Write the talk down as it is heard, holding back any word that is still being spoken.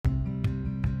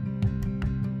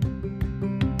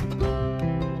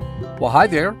Well, hi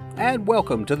there, and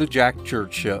welcome to the Jack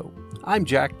Church Show. I'm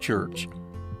Jack Church.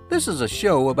 This is a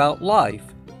show about life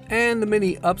and the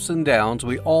many ups and downs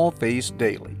we all face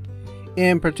daily.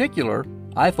 In particular,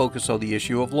 I focus on the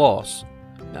issue of loss.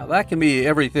 Now, that can be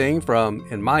everything from,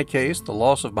 in my case, the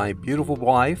loss of my beautiful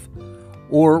wife,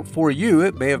 or for you,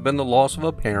 it may have been the loss of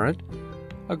a parent,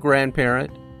 a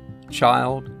grandparent,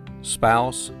 child,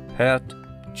 spouse, pet,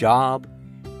 job,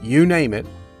 you name it.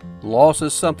 Loss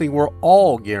is something we're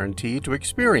all guaranteed to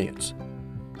experience,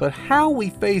 but how we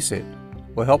face it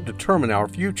will help determine our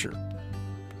future.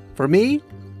 For me,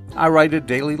 I write a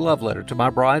daily love letter to my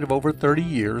bride of over 30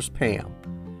 years, Pam,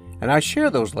 and I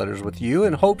share those letters with you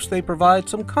in hopes they provide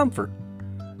some comfort,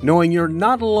 knowing you're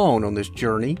not alone on this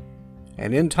journey,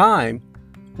 and in time,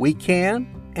 we can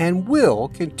and will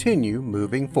continue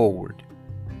moving forward.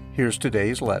 Here's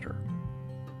today's letter.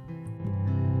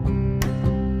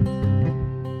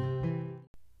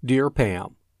 Dear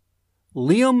Pam,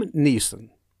 Liam Neeson,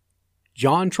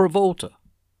 John Travolta,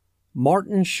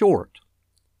 Martin Short,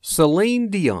 Celine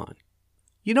Dion.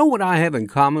 You know what I have in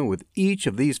common with each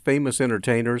of these famous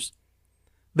entertainers?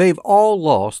 They've all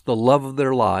lost the love of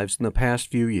their lives in the past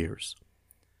few years.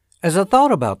 As I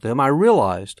thought about them, I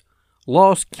realized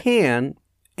loss can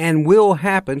and will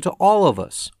happen to all of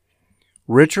us.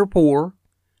 Rich or poor,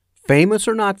 famous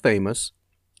or not famous,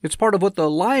 it's part of what the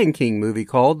Lion King movie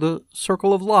called the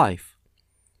circle of life.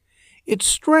 It's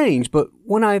strange, but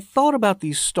when I thought about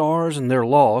these stars and their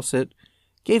loss, it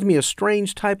gave me a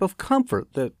strange type of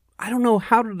comfort that I don't know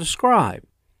how to describe.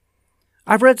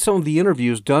 I've read some of the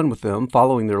interviews done with them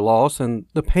following their loss, and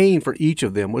the pain for each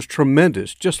of them was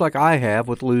tremendous, just like I have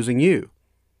with losing you.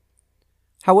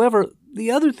 However,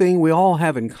 the other thing we all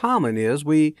have in common is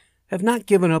we have not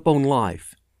given up on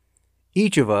life.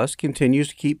 Each of us continues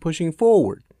to keep pushing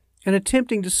forward and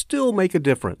attempting to still make a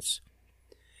difference.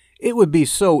 It would be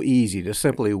so easy to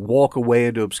simply walk away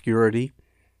into obscurity,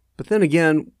 but then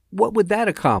again, what would that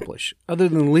accomplish other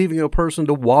than leaving a person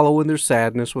to wallow in their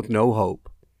sadness with no hope?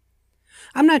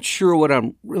 I'm not sure what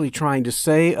I'm really trying to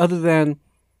say other than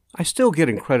I still get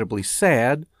incredibly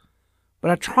sad,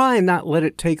 but I try and not let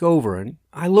it take over, and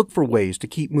I look for ways to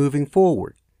keep moving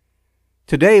forward.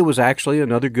 Today was actually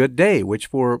another good day, which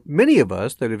for many of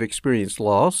us that have experienced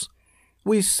loss,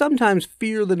 we sometimes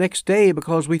fear the next day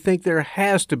because we think there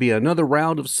has to be another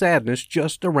round of sadness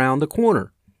just around the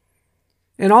corner.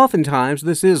 And oftentimes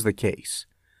this is the case.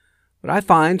 But I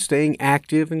find staying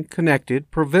active and connected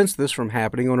prevents this from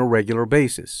happening on a regular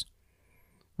basis.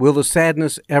 Will the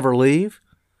sadness ever leave?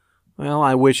 Well,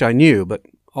 I wish I knew, but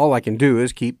all I can do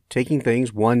is keep taking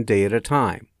things one day at a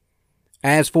time.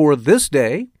 As for this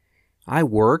day, I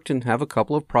worked and have a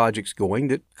couple of projects going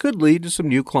that could lead to some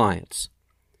new clients.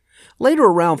 Later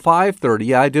around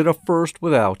 5:30, I did a first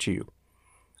without you.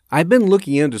 I've been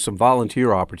looking into some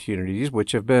volunteer opportunities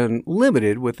which have been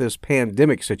limited with this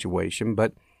pandemic situation,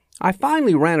 but I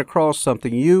finally ran across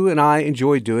something you and I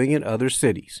enjoy doing in other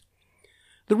cities.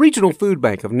 The Regional Food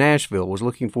Bank of Nashville was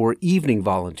looking for evening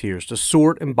volunteers to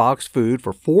sort and box food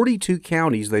for 42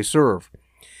 counties they serve.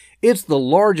 It's the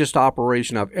largest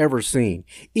operation I've ever seen,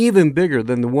 even bigger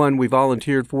than the one we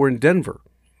volunteered for in Denver.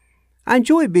 I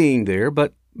enjoy being there,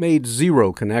 but made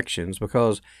zero connections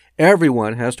because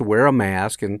everyone has to wear a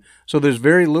mask, and so there's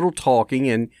very little talking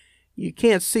and you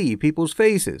can't see people's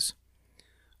faces.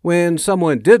 When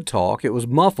someone did talk, it was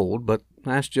muffled, but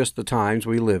that's just the times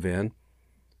we live in.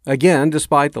 Again,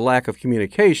 despite the lack of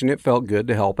communication, it felt good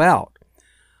to help out.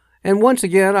 And once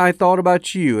again, I thought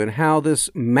about you and how this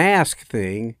mask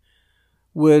thing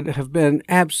would have been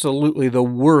absolutely the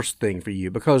worst thing for you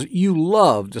because you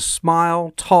love to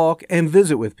smile, talk, and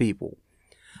visit with people.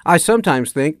 I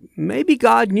sometimes think maybe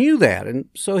God knew that, and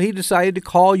so he decided to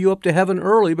call you up to heaven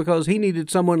early because he needed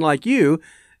someone like you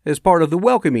as part of the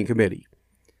welcoming committee.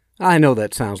 I know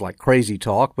that sounds like crazy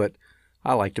talk, but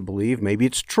I like to believe maybe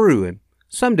it's true, and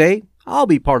someday I'll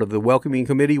be part of the welcoming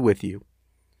committee with you.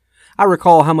 I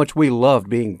recall how much we loved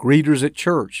being greeters at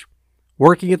church,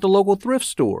 working at the local thrift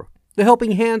store, the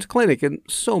Helping Hands Clinic, and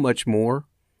so much more.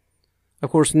 Of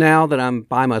course, now that I'm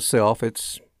by myself,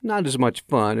 it's not as much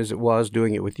fun as it was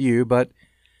doing it with you, but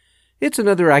it's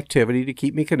another activity to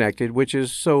keep me connected, which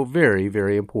is so very,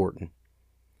 very important.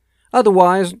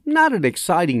 Otherwise, not an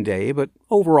exciting day, but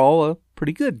overall a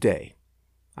pretty good day.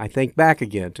 I think back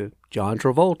again to John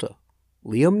Travolta,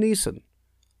 Liam Neeson,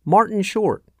 Martin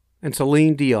Short, and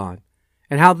Celine Dion,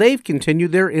 and how they've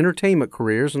continued their entertainment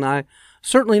careers, and I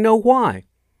certainly know why,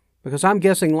 because I'm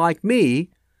guessing, like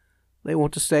me, they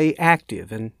want to stay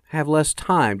active and have less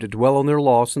time to dwell on their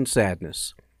loss and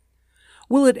sadness.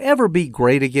 Will it ever be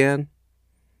great again?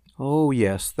 Oh,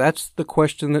 yes, that's the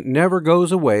question that never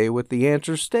goes away with the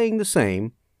answer staying the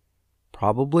same.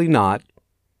 Probably not.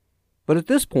 But at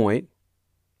this point,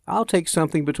 I'll take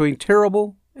something between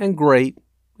terrible and great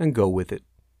and go with it.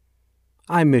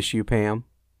 I miss you, Pam,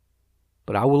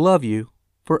 but I will love you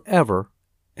forever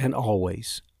and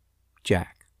always.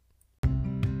 Jack.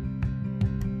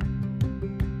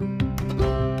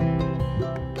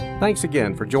 Thanks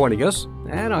again for joining us,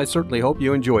 and I certainly hope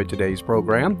you enjoyed today's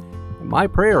program. And my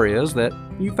prayer is that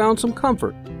you found some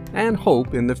comfort and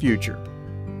hope in the future.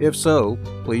 If so,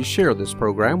 please share this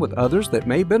program with others that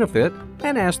may benefit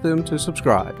and ask them to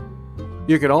subscribe.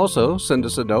 You can also send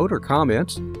us a note or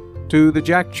comments to the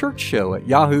Jack Church Show at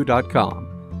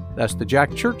yahoo.com. That's the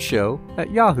Jack Church Show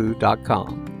at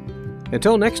yahoo.com.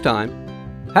 Until next time,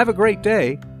 have a great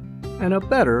day and a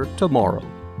better tomorrow.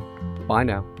 Bye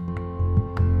now.